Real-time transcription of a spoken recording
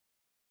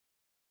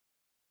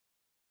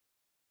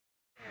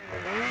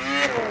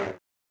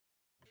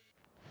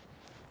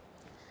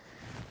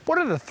What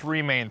are the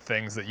three main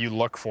things that you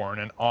look for in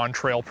an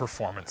on-trail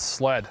performance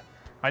sled?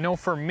 I know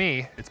for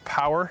me, it's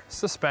power,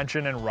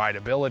 suspension, and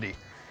rideability.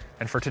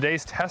 And for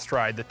today's test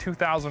ride, the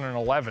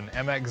 2011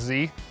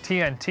 MXZ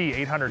TNT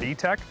 800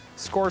 E-Tech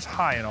scores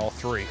high in all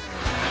three.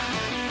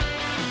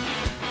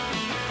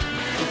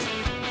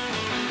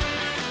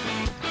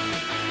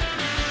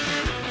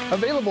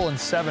 Available in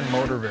 7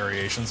 motor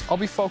variations, I'll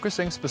be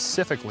focusing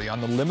specifically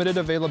on the limited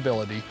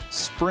availability,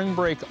 spring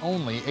brake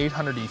only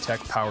 800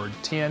 E-Tech powered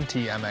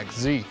TNT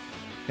MXZ.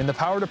 In the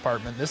power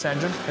department, this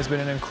engine has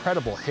been an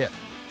incredible hit.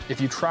 If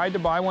you tried to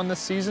buy one this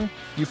season,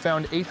 you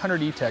found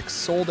 800 E-Techs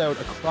sold out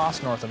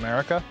across North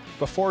America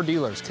before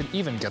dealers could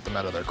even get them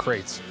out of their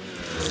crates.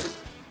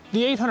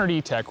 The 800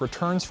 E-Tech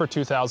returns for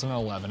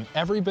 2011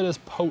 every bit as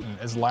potent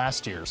as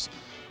last year's.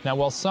 Now,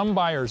 while some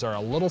buyers are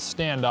a little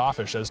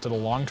standoffish as to the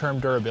long-term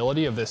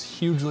durability of this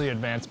hugely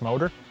advanced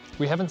motor,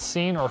 we haven't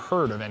seen or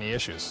heard of any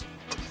issues.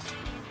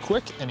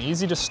 Quick and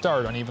easy to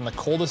start on even the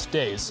coldest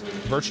days,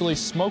 virtually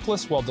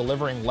smokeless while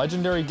delivering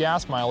legendary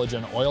gas mileage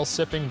and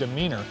oil-sipping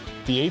demeanor,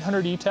 the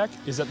 800 E-Tech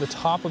is at the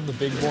top of the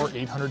big bore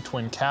 800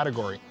 twin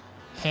category,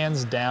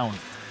 hands down.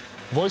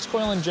 Voice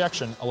coil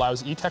injection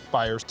allows E-Tech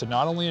buyers to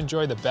not only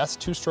enjoy the best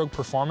two-stroke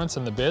performance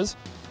in the biz,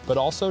 but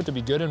also to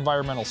be good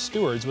environmental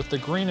stewards with the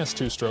greenest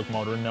two-stroke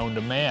motor known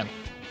to man.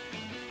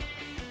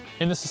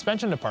 In the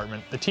suspension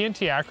department, the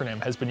TNT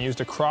acronym has been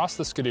used across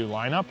the Skidoo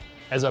lineup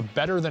as a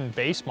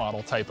better-than-base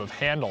model type of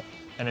handle,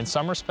 and in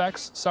some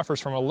respects suffers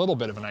from a little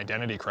bit of an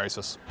identity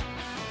crisis.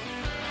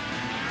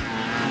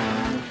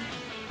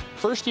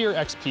 First-year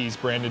XPs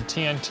branded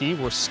TNT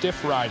were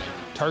stiff riding,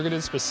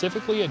 targeted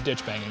specifically at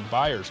ditch-banging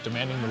buyers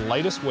demanding the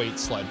lightest weight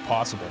sled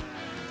possible.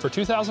 For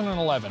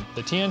 2011,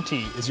 the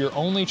TNT is your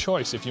only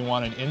choice if you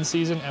want an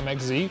in-season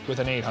MXZ with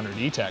an 800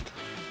 E-Tech.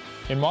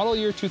 In model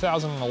year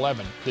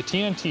 2011, the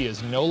TNT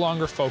is no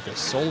longer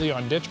focused solely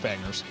on ditch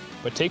bangers,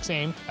 but takes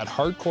aim at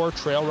hardcore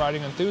trail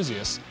riding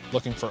enthusiasts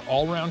looking for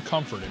all-round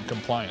comfort and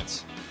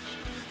compliance.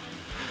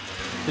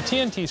 The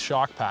TNT's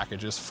shock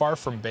package is far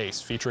from base,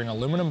 featuring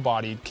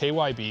aluminum-bodied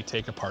KYB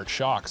take-apart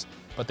shocks,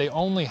 but they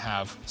only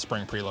have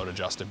spring preload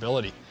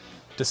adjustability.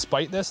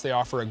 Despite this, they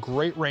offer a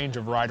great range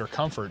of rider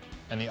comfort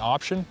and the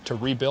option to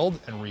rebuild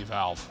and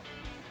revalve.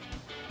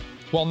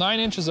 While 9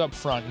 inches up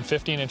front and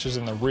 15 inches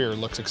in the rear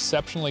looks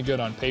exceptionally good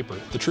on paper,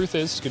 the truth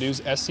is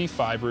Skidoo's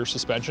SC5 rear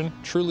suspension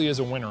truly is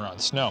a winner on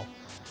snow.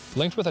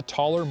 Linked with a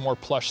taller, more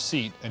plush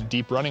seat and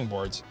deep running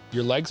boards,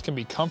 your legs can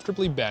be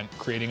comfortably bent,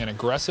 creating an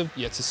aggressive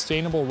yet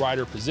sustainable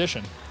rider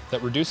position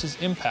that reduces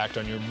impact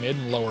on your mid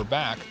and lower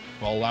back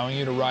while allowing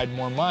you to ride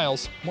more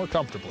miles more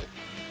comfortably.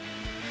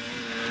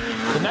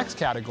 The next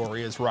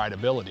category is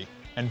rideability,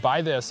 and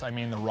by this I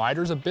mean the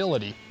rider's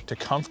ability to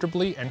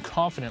comfortably and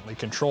confidently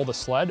control the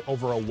sled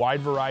over a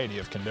wide variety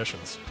of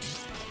conditions.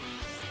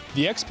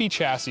 The XP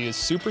chassis is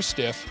super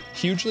stiff,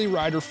 hugely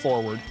rider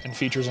forward, and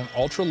features an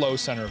ultra-low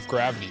center of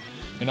gravity.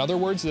 In other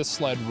words, this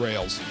sled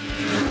rails.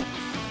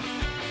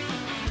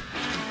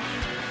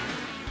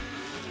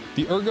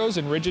 The ergos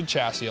and rigid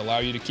chassis allow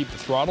you to keep the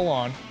throttle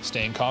on,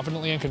 staying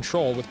confidently in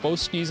control with both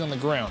skis on the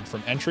ground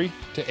from entry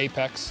to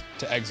apex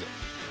to exit.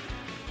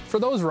 For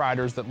those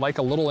riders that like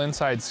a little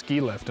inside ski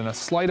lift and a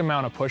slight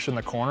amount of push in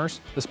the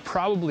corners, this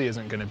probably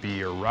isn't going to be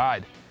your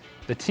ride.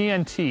 The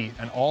TNT,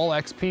 and all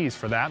XPs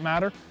for that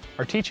matter,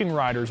 are teaching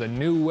riders a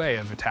new way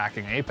of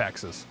attacking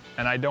apexes,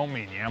 and I don't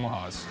mean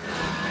Yamahas.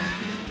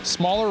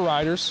 Smaller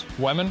riders,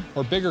 women,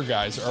 or bigger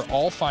guys are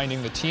all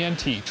finding the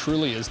TNT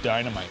truly is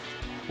dynamite.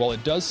 While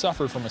it does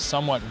suffer from a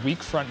somewhat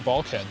weak front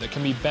bulkhead that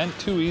can be bent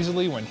too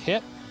easily when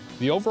hit,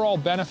 the overall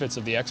benefits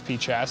of the XP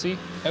chassis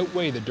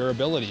outweigh the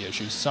durability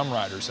issues some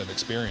riders have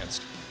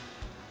experienced.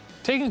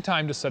 Taking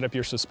time to set up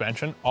your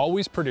suspension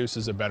always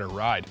produces a better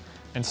ride,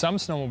 and some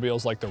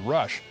snowmobiles like the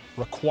Rush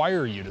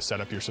require you to set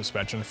up your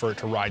suspension for it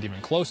to ride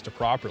even close to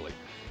properly.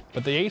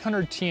 But the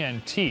 800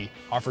 TNT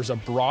offers a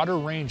broader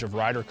range of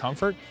rider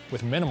comfort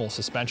with minimal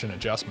suspension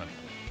adjustment.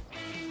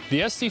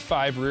 The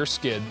SC5 rear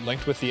skid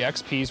linked with the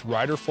XP's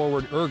rider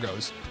forward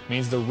ergos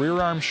means the rear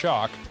arm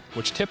shock,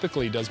 which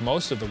typically does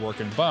most of the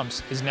work in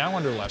bumps, is now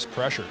under less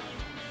pressure.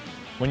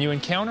 When you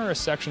encounter a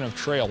section of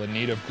trail in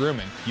need of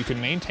grooming, you can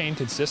maintain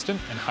consistent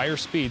and higher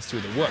speeds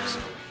through the whoops.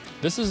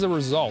 This is the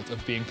result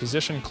of being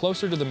positioned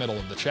closer to the middle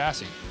of the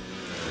chassis.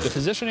 The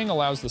positioning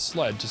allows the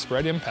sled to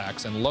spread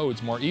impacts and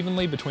loads more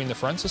evenly between the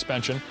front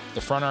suspension, the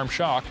front arm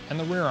shock, and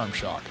the rear arm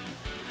shock.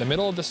 The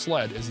middle of the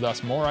sled is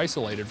thus more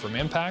isolated from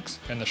impacts,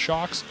 and the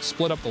shocks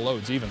split up the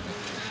loads evenly.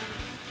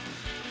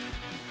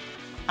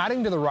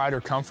 Adding to the rider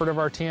comfort of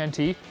our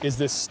TNT is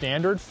this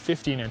standard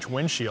 15-inch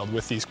windshield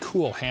with these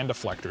cool hand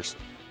deflectors.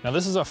 Now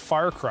this is a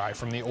far cry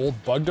from the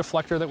old bug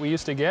deflector that we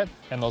used to get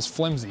and those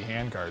flimsy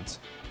handguards.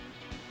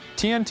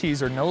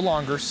 TNTs are no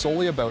longer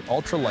solely about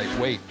ultra-light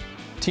weight.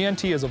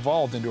 TNT has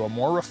evolved into a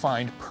more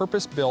refined,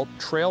 purpose-built,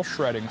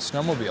 trail-shredding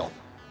snowmobile.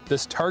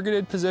 This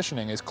targeted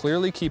positioning is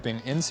clearly keeping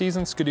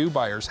in-season Skidoo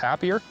buyers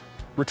happier,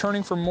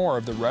 returning for more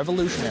of the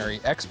revolutionary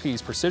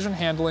XP's precision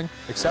handling,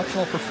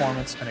 exceptional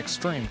performance, and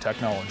extreme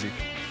technology.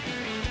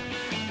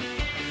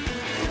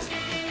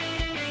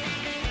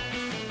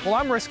 Well,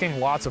 I'm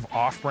risking lots of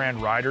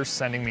off-brand riders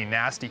sending me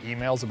nasty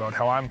emails about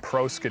how I'm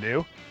pro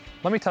skidoo.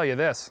 Let me tell you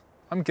this,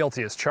 I'm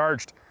guilty as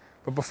charged.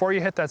 But before you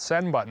hit that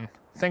send button,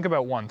 think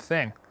about one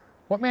thing.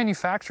 What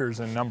manufacturer's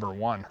in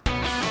 #1?